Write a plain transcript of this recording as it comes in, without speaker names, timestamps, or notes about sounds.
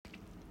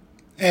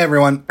Hey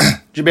everyone,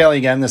 Jabali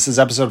again. This is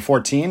episode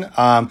 14.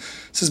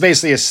 This is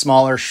basically a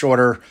smaller,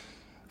 shorter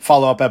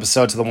follow-up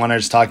episode to the one I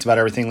just talked about,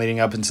 everything leading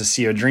up into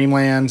CO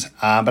Dreamland.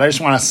 But I just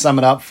want to sum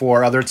it up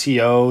for other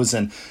TOs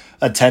and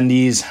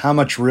attendees, how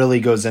much really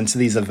goes into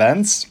these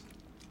events.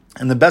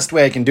 And the best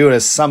way I can do it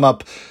is sum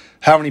up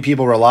how many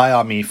people rely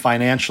on me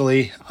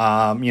financially,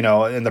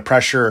 and the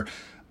pressure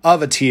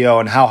of a TO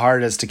and how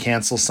hard it is to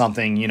cancel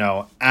something,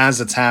 as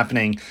it's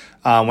happening,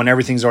 when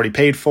everything's already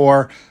paid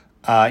for.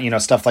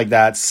 Stuff like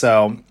that.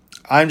 So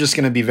I'm just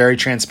going to be very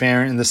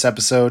transparent in this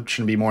episode.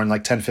 Shouldn't be more than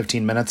like 10,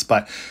 15 minutes,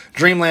 but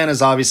Dreamland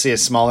is obviously a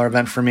smaller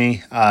event for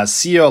me.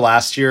 CO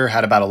last year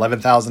had about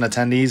 11,000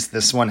 attendees.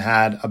 This one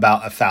had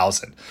about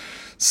 1,000.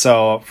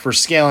 So for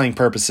scaling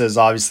purposes,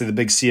 obviously the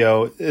big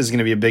CO is going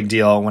to be a big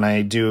deal when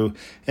I do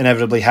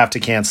inevitably have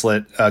to cancel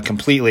it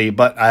completely,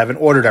 but I haven't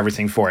ordered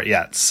everything for it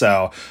yet.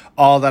 So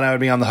all that I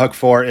would be on the hook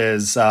for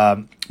is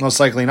most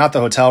likely not the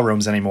hotel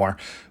rooms anymore,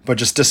 but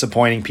just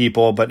disappointing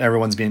people. But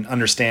everyone's being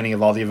understanding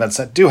of all the events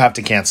that do have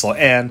to cancel.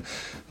 And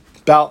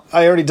I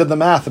already did the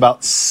math,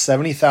 about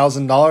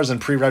 $70,000 in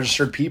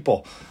pre-registered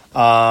people.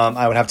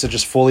 I would have to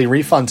just fully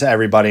refund to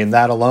everybody, and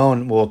that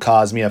alone will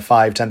cause me a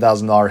 $5,000,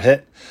 $10,000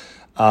 hit.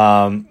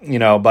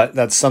 But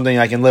that's something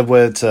I can live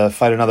with to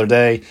fight another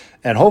day.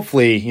 And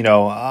hopefully,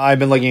 I've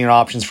been looking at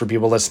options for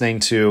people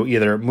listening to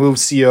either move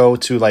CO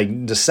to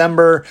like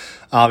December.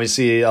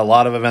 Obviously, a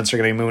lot of events are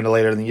going to be moving to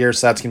later in the year,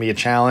 so that's going to be a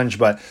challenge,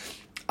 but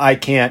I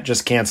can't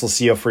just cancel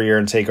CO for a year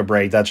and take a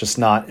break. That's just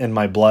not in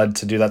my blood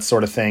to do that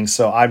sort of thing.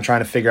 So I'm trying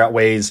to figure out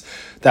ways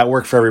that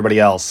work for everybody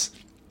else.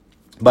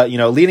 But,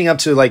 leading up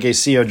to like a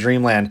CO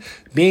Dreamland,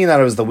 being that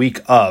it was the week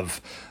of,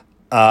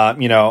 I'm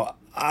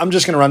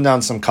just going to run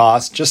down some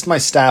costs, just my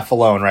staff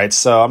alone, right?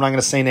 So I'm not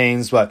going to say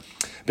names, but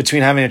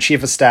between having a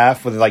chief of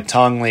staff with like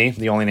Tong Lee,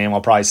 the only name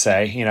I'll probably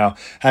say,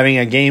 having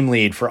a game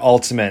lead for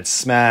Ultimate,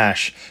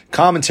 Smash,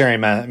 commentary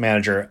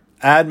manager,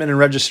 admin and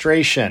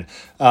registration,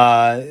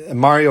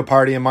 Mario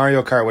Party and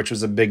Mario Kart, which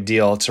was a big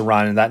deal to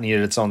run, and that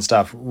needed its own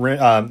stuff.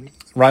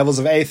 Rivals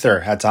of Aether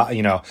had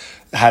to,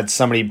 had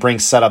somebody bring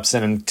setups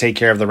in and take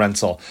care of the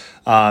rental.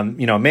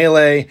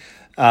 Melee,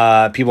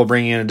 people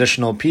bringing in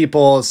additional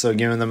people, so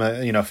giving them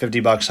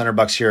 $50,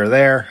 $100 here or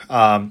there.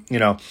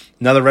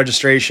 Another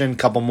registration,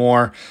 couple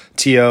more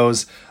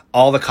TOs,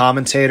 all the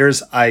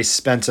commentators. I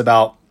spent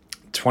about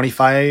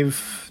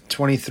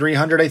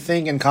 $2,300, I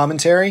think, in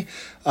commentary.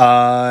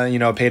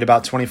 Paid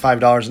about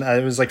 $25,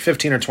 and it was like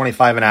 $15 or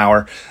 $25 an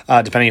hour,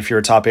 depending if you're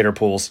a top 8 or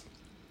pools.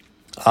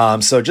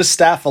 So just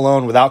staff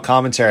alone without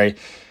commentary, it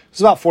was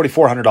about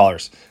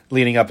 $4,400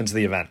 leading up into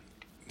the event.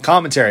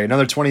 Commentary,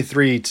 another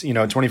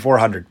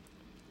 $2,400.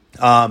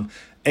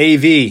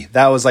 AV,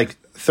 that was like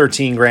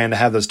 $13,000 to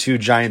have those 2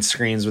 giant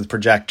screens with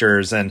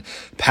projectors and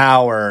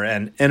power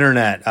and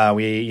internet.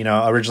 We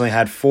originally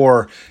had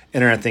 4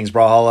 internet things.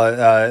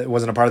 Brawlhalla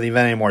wasn't a part of the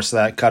event anymore, so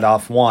that cut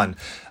off 1.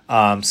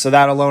 So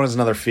that alone is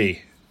another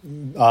fee.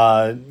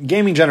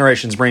 Gaming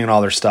Generation's bringing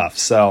all their stuff,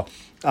 so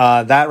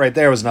that right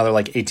there was another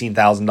like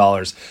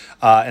 $18,000.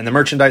 And the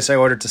merchandise I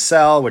ordered to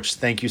sell, which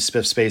thank you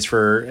Spiff Space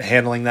for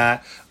handling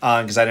that,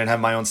 because I didn't have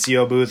my own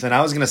CO booth, and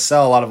I was going to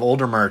sell a lot of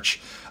older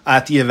merch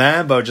at the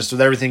event, but just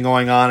with everything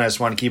going on, I just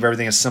want to keep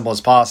everything as simple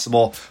as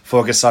possible,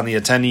 focus on the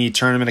attendee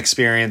tournament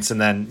experience, and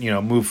then,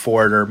 move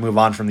forward or move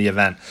on from the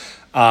event.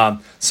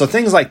 So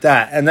things like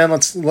that. And then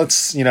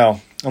let's, I'm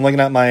looking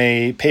at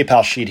my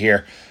PayPal sheet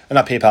here,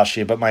 not PayPal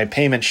sheet, but my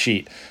payment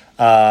sheet.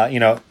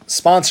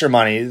 Sponsor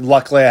money.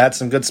 Luckily, I had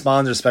some good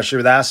sponsors, especially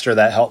with Astra,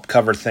 that help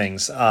cover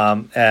things.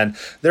 And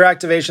their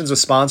activations with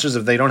sponsors,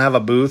 if they don't have a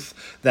booth,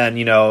 then,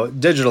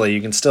 digitally,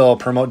 you can still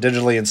promote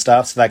digitally and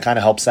stuff. So that kind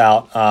of helps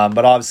out.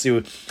 But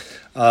obviously,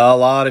 a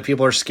lot of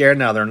people are scared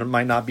now. There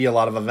might not be a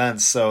lot of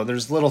events. So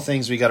there's little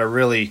things we got to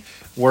really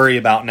worry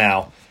about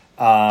now.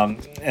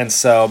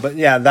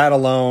 That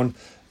alone,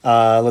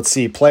 let's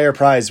see, player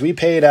prize. We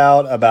paid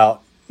out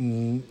about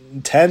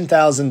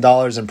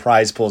 $10,000 in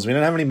prize pools. We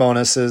didn't have any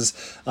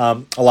bonuses.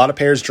 A lot of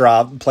players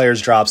dropped.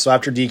 So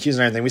after DQs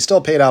and everything, we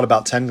still paid out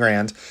about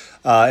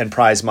 $10,000 in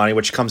prize money,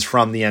 which comes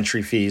from the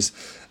entry fees.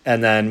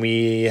 And then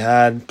we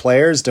had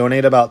players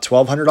donate about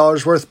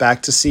 $1,200 worth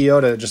back to CO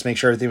to just make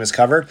sure everything was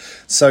covered.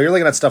 So you're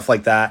looking at stuff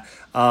like that.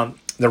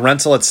 The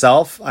rental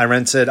itself, I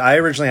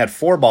originally had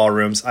 4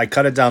 ballrooms. I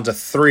cut it down to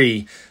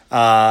 3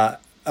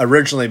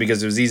 originally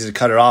because it was easy to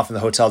cut it off and the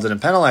hotel didn't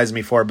penalize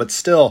me for it, but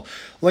still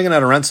looking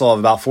at a rental of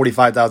about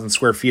 45,000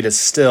 square feet is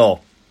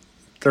still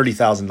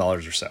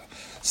 $30,000 or so.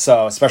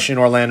 So especially in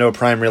Orlando,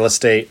 prime real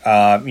estate,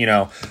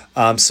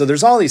 so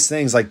there's all these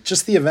things, like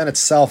just the event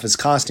itself is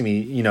costing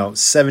me,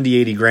 70,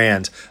 80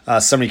 grand.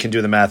 Somebody can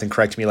do the math and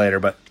correct me later,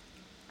 but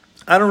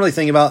I don't really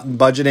think about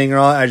budgeting or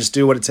all. I just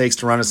do what it takes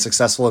to run a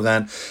successful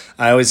event.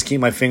 I always keep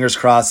my fingers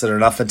crossed that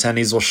enough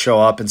attendees will show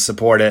up and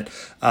support it,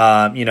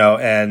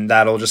 and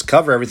that'll just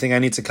cover everything I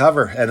need to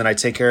cover. And then I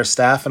take care of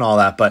staff and all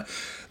that. But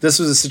this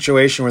was a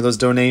situation where those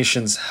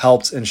donations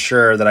helped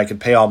ensure that I could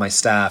pay all my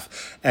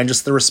staff, and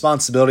just the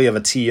responsibility of a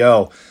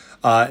TO.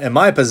 in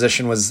my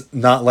position was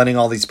not letting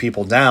all these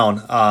people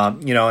down,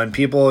 and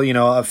people,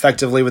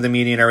 effectively with the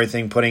media and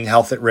everything, putting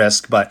health at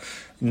risk, but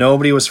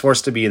nobody was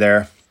forced to be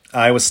there.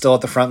 I was still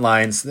at the front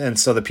lines. And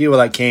so the people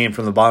that came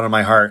from the bottom of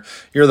my heart,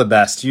 you're the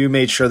best. You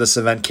made sure this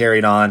event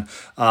carried on.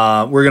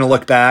 We're going to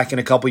look back in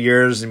a couple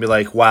years and be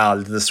like, wow,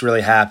 did this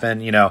really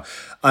happen?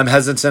 I'm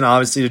hesitant,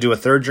 obviously, to do a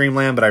third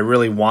Dreamland, but I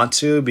really want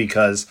to,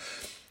 because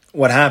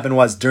what happened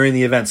was during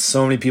the event,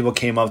 so many people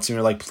came up to me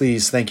and were like,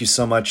 please, thank you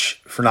so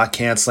much for not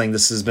canceling.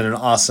 This has been an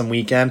awesome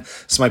weekend.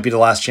 This might be the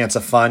last chance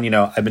of fun.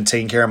 I've been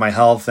taking care of my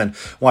health and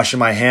washing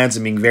my hands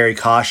and being very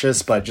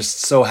cautious, but just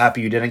so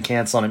happy you didn't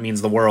cancel, and it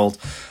means the world.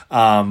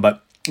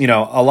 But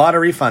a lot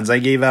of refunds. I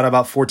gave out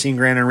about 14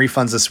 grand in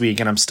refunds this week,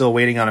 and I'm still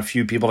waiting on a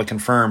few people to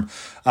confirm,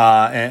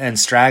 and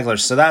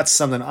stragglers. So that's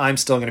something I'm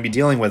still going to be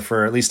dealing with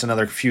for at least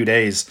another few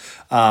days.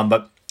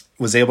 But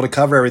was able to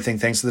cover everything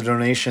thanks to the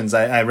donations.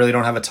 I really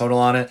don't have a total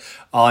on it.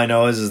 All I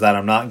know is that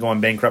I'm not going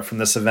bankrupt from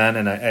this event,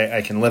 and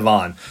I can live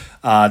on,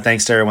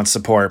 thanks to everyone's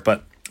support.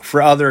 But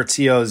for other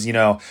TOs,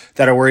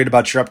 that are worried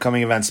about your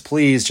upcoming events,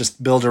 please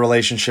just build a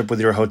relationship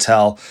with your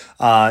hotel.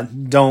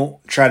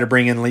 Don't try to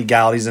bring in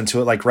legalities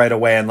into it like right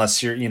away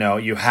unless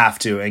you have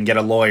to, and get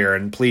a lawyer,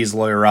 and please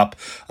lawyer up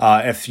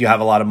if you have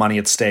a lot of money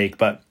at stake.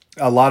 But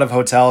a lot of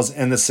hotels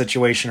in this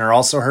situation are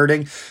also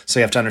hurting. So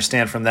you have to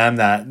understand from them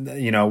that,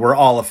 we're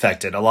all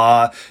affected. A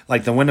lot,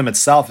 like the Wyndham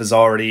itself is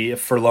already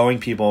furloughing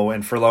people,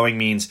 and furloughing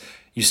means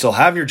you still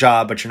have your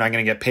job, but you're not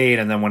going to get paid.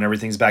 And then when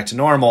everything's back to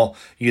normal,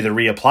 you either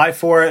reapply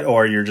for it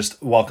or you're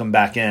just welcome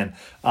back in.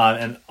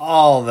 And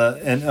all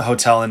in the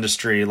hotel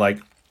industry, like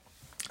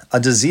a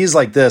disease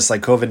like this,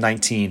 like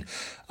COVID-19,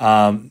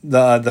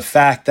 the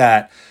fact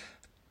that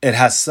it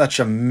has such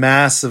a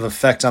massive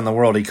effect on the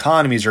world.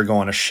 Economies are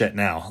going to shit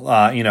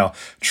now.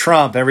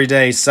 Trump every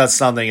day says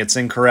something, it's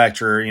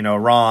incorrect or,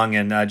 wrong.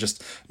 And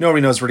just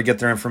nobody knows where to get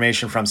their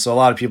information from. So a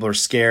lot of people are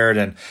scared,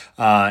 and,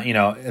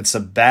 it's a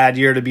bad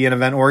year to be an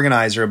event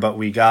organizer, but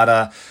we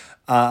gotta,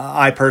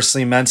 I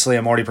personally, mentally,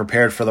 I'm already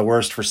prepared for the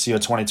worst for CO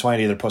 2020,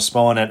 to either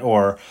postpone it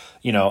or,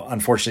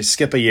 unfortunately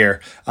skip a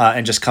year,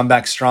 and just come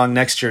back strong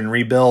next year and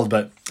rebuild.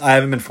 But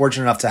I've been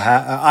fortunate to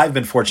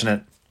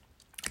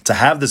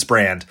have this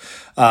brand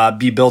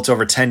be built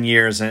over 10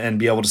 years and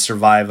be able to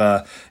survive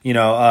a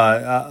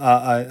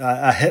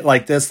hit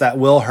like this that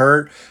will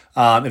hurt.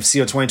 If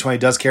CO 2020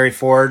 does carry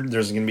forward,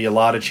 there's going to be a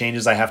lot of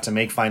changes I have to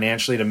make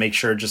financially to make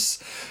sure it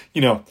just,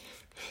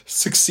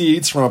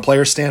 succeeds from a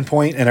player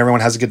standpoint and everyone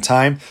has a good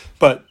time.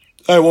 But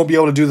I won't be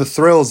able to do the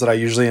thrills that I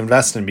usually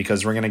invest in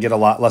because we're going to get a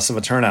lot less of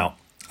a turnout.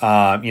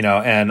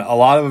 And a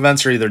lot of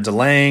events are either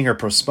delaying or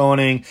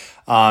postponing.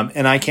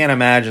 And I can't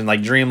imagine,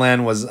 like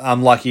Dreamland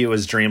I'm lucky it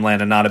was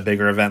Dreamland and not a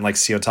bigger event like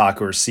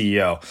Seotaku or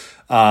CEO,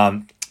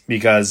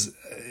 because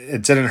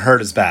it didn't hurt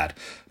as bad.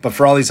 But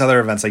for all these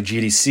other events like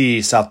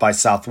GDC, South by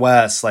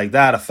Southwest, like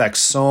that affects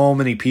so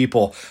many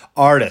people.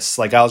 Artists,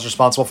 like I was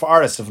responsible for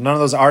artists. If none of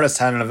those artists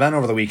had an event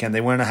over the weekend,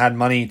 they wouldn't have had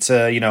money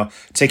to,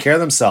 take care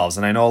of themselves.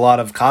 And I know a lot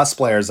of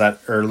cosplayers that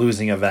are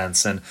losing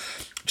events, and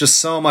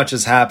just so much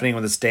is happening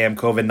with this damn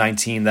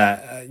COVID-19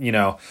 that,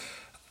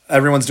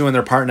 everyone's doing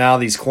their part now.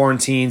 These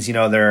quarantines,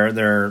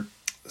 they're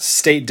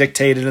state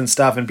dictated and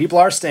stuff, and people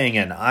are staying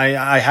in.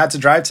 I had to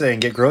drive today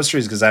and get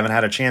groceries because I haven't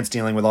had a chance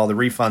dealing with all the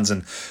refunds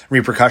and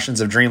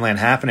repercussions of Dreamland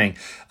happening.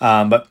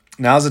 But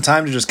now's the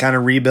time to just kind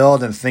of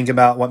rebuild and think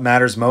about what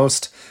matters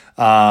most.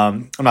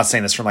 I'm not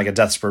saying this from like a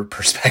desperate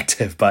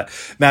perspective, but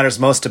matters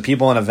most to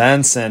people and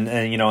events,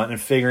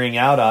 and figuring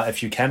out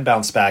if you can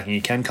bounce back and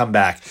you can come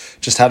back,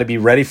 just how to be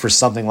ready for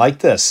something like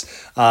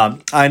this.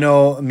 I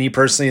know me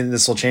personally,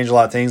 this will change a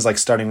lot of things, like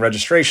starting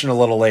registration a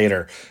little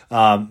later,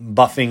 not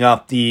buffing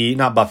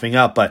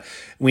up, but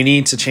we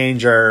need to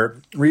change our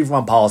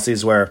refund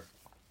policies where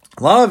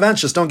a lot of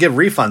events just don't give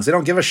refunds. They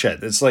don't give a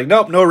shit. It's like,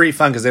 nope, no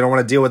refund, because they don't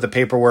want to deal with the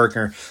paperwork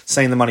or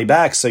sending the money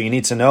back. So you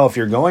need to know if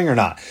you're going or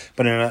not.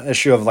 But in an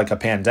issue of like a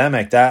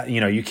pandemic, that,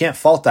 you can't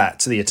fault that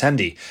to the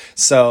attendee.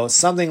 So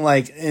something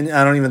like, and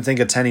I don't even think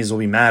attendees will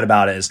be mad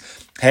about it, is,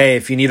 hey,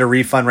 if you need a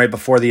refund right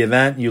before the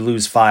event, you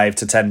lose $5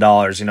 to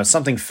 $10,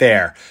 something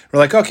fair. We're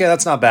like, okay,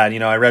 that's not bad.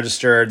 I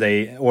registered,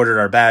 they ordered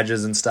our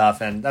badges and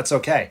stuff, and that's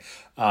okay.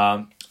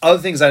 Other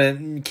things I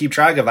didn't keep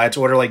track of, I had to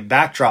order like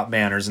backdrop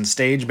banners and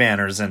stage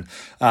banners and,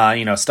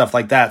 stuff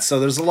like that. So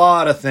there's a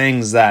lot of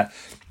things that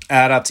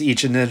add up to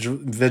each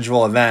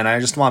individual event. I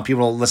just want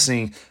people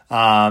listening,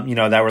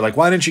 that were like,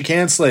 why didn't you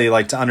cancel it?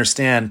 Like, to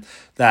understand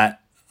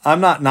that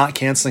I'm not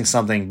canceling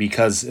something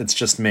because it's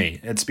just me.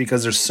 It's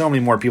because there's so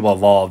many more people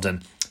involved.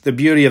 And the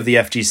beauty of the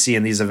FGC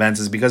and these events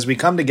is because we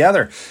come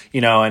together,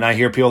 and I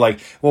hear people like,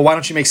 well, why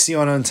don't you make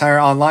CO an entire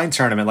online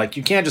tournament? Like,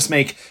 you can't just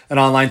make an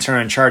online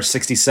tournament and charge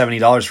 $60,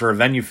 $70 for a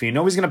venue fee.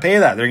 Nobody's going to pay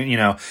that.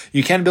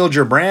 You can build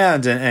your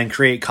brand and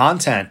create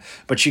content,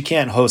 but you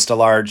can't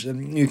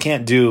you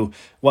can't do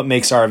what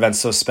makes our events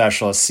so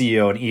special, a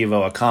CEO, an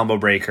Evo, a combo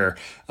breaker,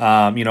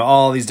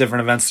 all these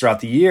different events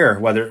throughout the year,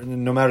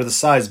 no matter the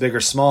size, big or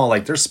small,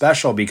 like they're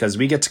special because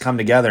we get to come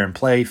together and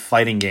play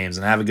fighting games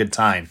and have a good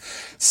time.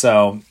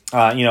 So,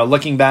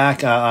 looking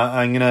back,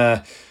 I'm going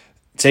to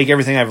take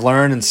everything I've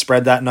learned and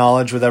spread that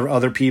knowledge with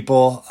other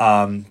people.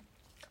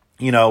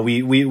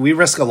 We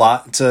risk a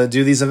lot to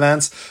do these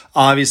events.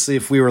 Obviously,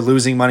 if we were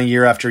losing money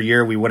year after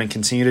year, we wouldn't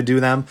continue to do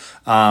them.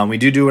 We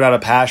do it out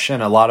of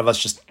passion. A lot of us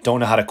just don't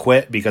know how to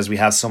quit because we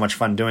have so much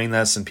fun doing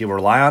this and people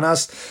rely on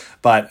us.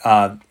 But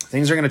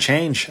things are going to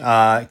change.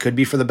 It could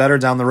be for the better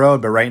down the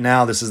road. But right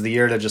now, this is the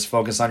year to just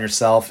focus on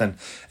yourself and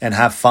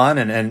have fun.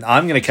 And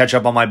I'm going to catch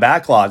up on my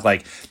backlog.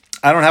 Like,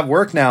 I don't have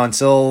work now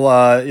until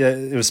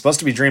it was supposed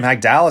to be DreamHack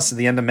Dallas at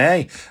the end of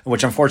May,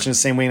 which unfortunately is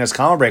the same week as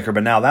Combo Breaker,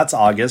 but now that's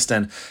August.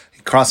 And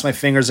cross my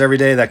fingers every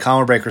day that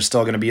Combo Breaker is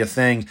still going to be a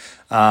thing,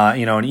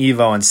 and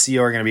Evo and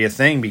CO are going to be a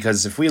thing,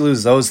 because if we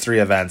lose those 3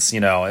 events,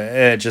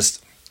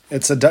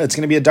 it's going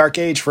to be a dark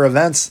age for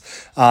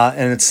events,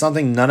 and it's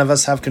something none of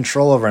us have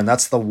control over, and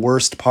that's the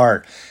worst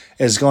part,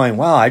 is going,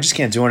 wow, I just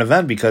can't do an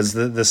event because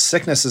the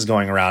sickness is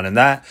going around, and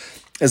that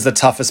is the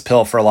toughest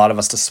pill for a lot of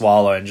us to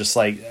swallow, and just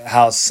like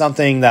how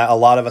something that a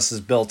lot of us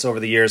has built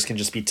over the years can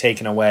just be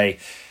taken away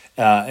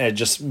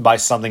just by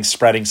something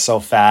spreading so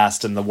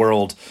fast and the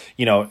world,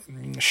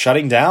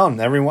 shutting down.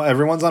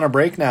 Everyone's on a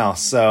break now.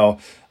 So,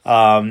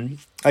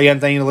 again,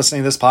 thank you for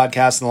listening to this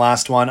podcast and the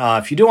last one.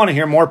 If you do want to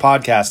hear more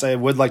podcasts, I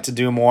would like to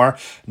do more.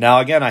 Now,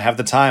 again, I have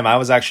the time. I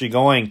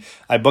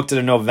booked it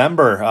in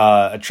November,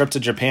 a trip to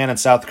Japan and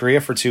South Korea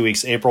for 2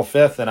 weeks, April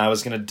 5th, and I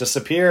was going to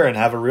disappear and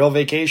have a real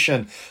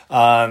vacation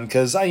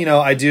because,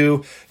 I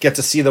do get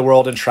to see the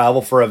world and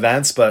travel for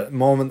events, but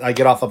moment I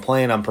get off a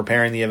plane, I'm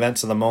preparing the event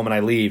to the moment I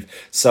leave.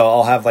 So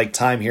I'll have like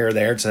time here or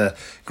there to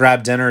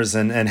grab dinners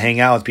and hang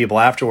out with people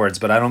afterwards,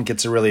 but I don't get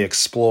to really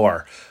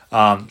explore.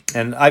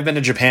 And I've been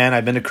to Japan,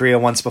 I've been to Korea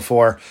once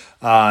before,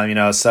 so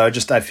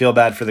I feel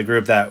bad for the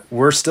group that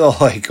we're still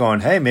like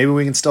going, hey, maybe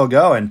we can still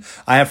go. And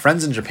I have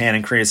friends in Japan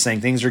and Korea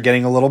saying things are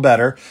getting a little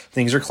better.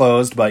 Things are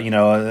closed, but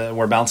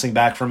we're bouncing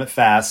back from it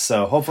fast.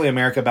 So hopefully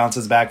America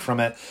bounces back from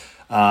it.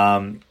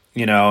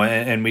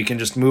 And we can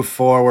just move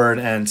forward.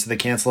 And to the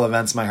cancel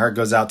events, my heart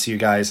goes out to you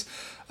guys.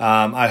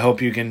 I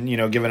hope you can,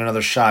 give it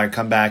another shot and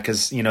come back,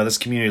 because, this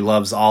community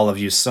loves all of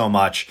you so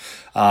much.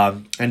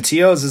 And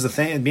TOs is a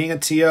thing. Being a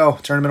TO,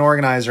 tournament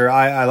organizer,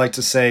 I like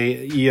to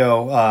say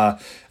EO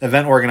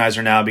event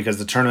organizer now, because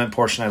the tournament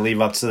portion I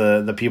leave up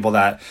to the people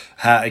that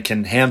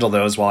can handle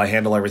those while I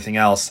handle everything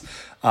else.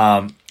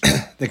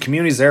 The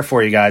community's there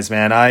for you guys,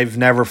 man. I've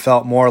never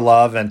felt more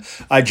love, and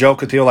I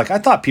joke with people like, I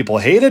thought people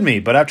hated me,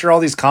 but after all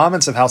these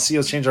comments of how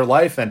COs changed their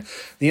life, and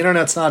the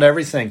internet's not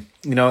everything,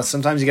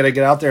 sometimes you got to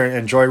get out there and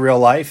enjoy real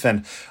life.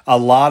 And a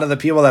lot of the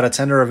people that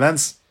attend our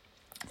events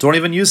don't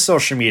even use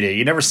social media.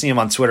 You never see them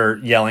on Twitter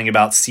yelling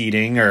about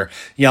seating or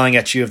yelling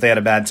at you if they had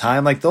a bad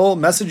time. Like, they'll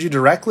message you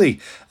directly,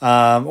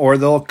 or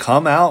they'll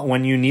come out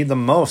when you need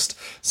them most.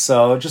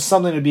 So just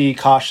something to be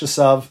cautious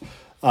of.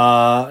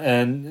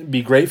 And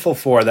be grateful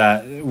for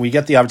that we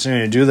get the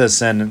opportunity to do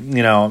this. And,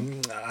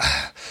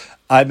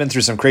 I've been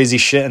through some crazy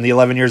shit in the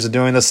 11 years of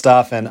doing this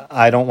stuff, and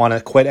I don't want to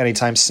quit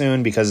anytime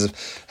soon because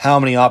of how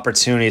many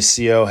opportunities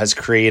CO has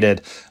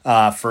created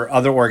for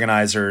other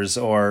organizers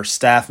or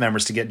staff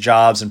members to get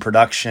jobs in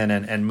production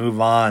and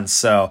move on.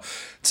 So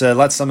to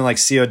let something like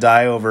CO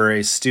die over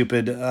a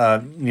stupid,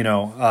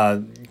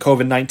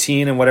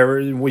 COVID-19 and whatever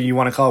you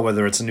want to call it,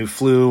 whether it's a new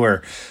flu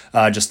or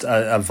just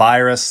a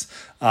virus,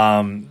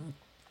 I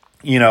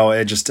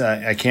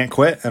can't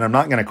quit, and I'm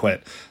not going to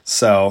quit.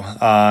 So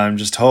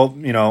just hope,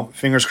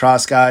 fingers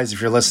crossed, guys,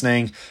 if you're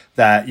listening,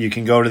 that you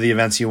can go to the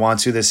events you want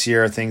to this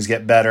year. Things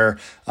get better.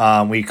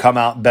 We come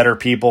out better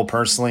people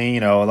personally.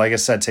 Like I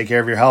said, take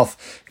care of your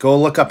health. Go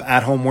look up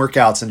at-home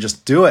workouts and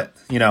just do it.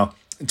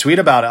 Tweet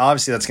about it.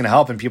 Obviously, that's going to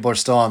help, and people are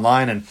still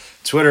online, and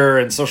Twitter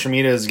and social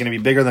media is going to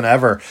be bigger than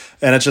ever.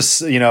 And it's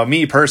just,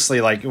 me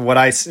personally, like when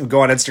I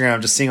go on Instagram,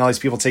 I'm just seeing all these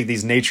people take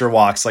these nature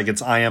walks like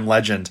it's I Am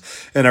Legend,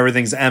 and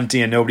everything's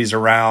empty and nobody's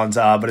around.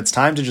 But it's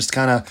time to just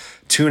kind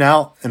of tune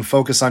out and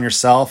focus on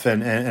yourself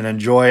and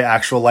enjoy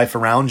actual life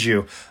around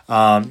you,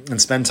 and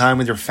spend time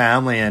with your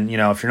family. And,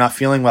 if you're not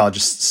feeling well,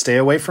 just stay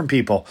away from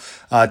people.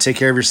 Take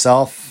care of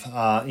yourself,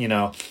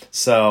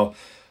 so...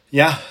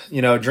 Yeah,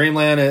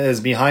 Dreamland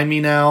is behind me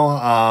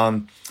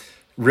now.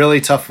 Really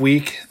tough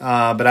week,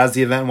 but as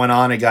the event went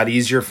on, it got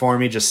easier for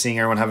me, just seeing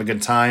everyone have a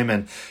good time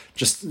and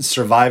just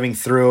surviving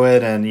through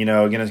it. And,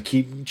 going to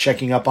keep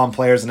checking up on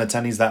players and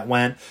attendees that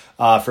went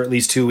for at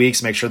least 2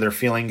 weeks, make sure they're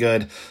feeling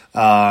good.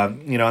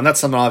 And that's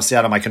something obviously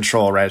out of my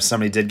control, right? If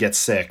somebody did get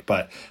sick,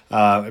 but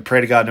I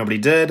pray to God nobody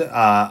did.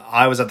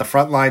 I was at the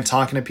front line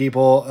talking to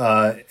people,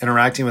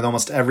 interacting with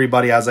almost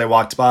everybody as I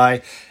walked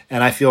by.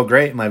 And I feel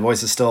great. My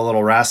voice is still a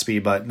little raspy,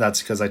 but that's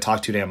because I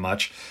talk too damn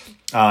much.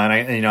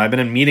 I've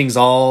been in meetings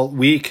all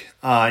week,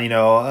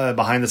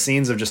 behind the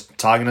scenes of just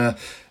talking to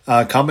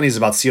companies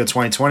about CO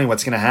 2020,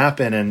 what's going to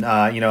happen. And,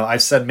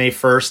 I've said May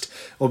 1st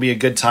will be a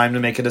good time to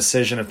make a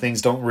decision if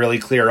things don't really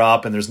clear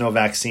up and there's no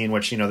vaccine,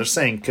 which, they're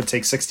saying could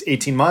take 6 to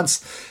 18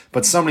 months.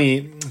 But so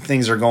many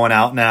things are going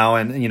out now.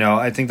 And,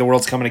 I think the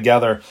world's coming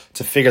together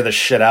to figure this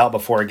shit out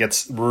before it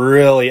gets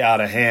really out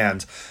of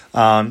hand.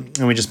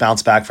 And we just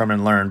bounce back from it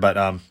and learn.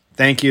 But,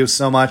 Thank you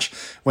so much.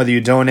 Whether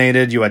you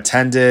donated, you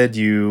attended,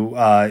 you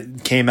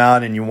came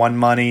out and you won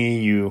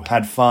money, you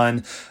had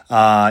fun,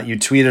 you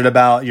tweeted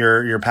about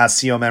your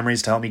past CO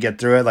memories to help me get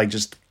through it. Like,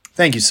 just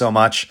thank you so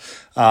much.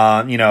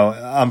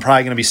 I'm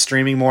probably going to be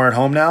streaming more at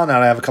home now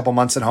that I have a couple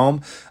months at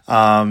home.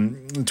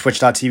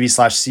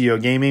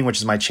 Twitch.tv/CEO Gaming, which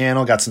is my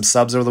channel. Got some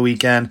subs over the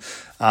weekend.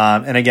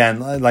 And again,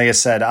 like I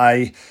said,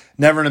 I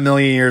never in a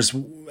million years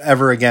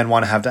ever again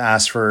want to have to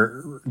ask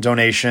for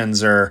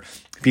donations or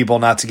people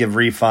not to give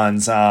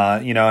refunds,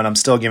 and I'm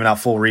still giving out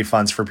full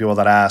refunds for people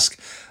that ask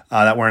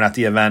that weren't at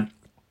the event.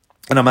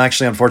 And I'm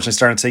actually, unfortunately,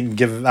 starting to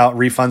give out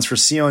refunds for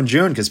CO in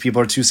June because people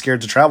are too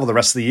scared to travel the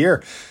rest of the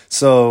year.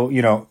 So,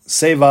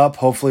 save up.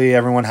 Hopefully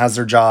everyone has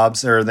their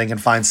jobs or they can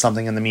find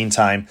something in the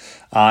meantime.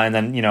 And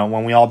then,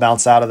 when we all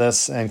bounce out of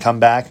this and come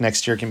back,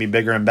 next year can be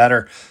bigger and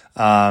better.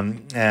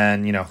 And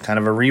kind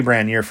of a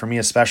rebrand year for me,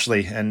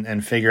 especially,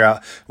 and figure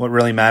out what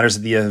really matters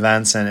at the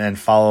events and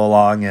follow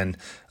along and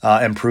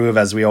improve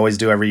as we always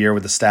do every year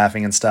with the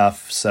staffing and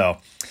stuff. So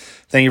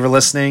thank you for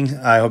listening.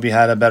 I hope you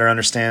had a better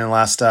understanding the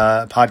last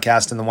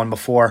podcast and the one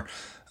before,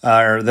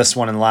 or this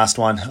one and the last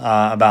one,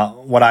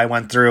 about what I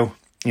went through.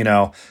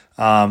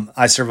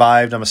 I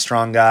survived. I'm a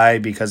strong guy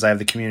because I have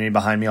the community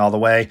behind me all the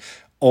way.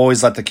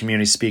 Always let the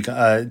community speak,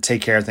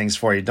 take care of things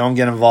for you. Don't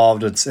get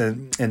involved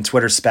in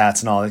Twitter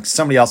spats and all.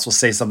 Somebody else will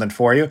say something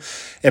for you.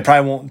 It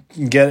probably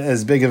won't get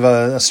as big of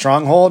a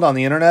stronghold on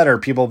the internet or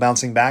people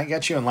bouncing back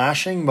at you and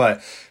lashing,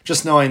 but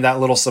just knowing that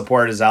little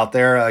support is out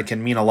there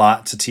can mean a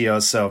lot to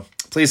TOs. So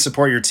please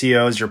support your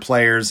TOs, your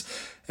players.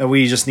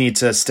 We just need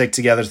to stick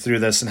together through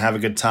this and have a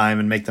good time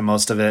and make the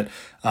most of it,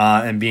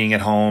 and being at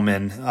home.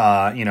 And,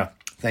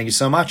 thank you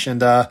so much.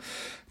 And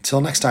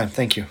till next time,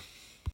 thank you.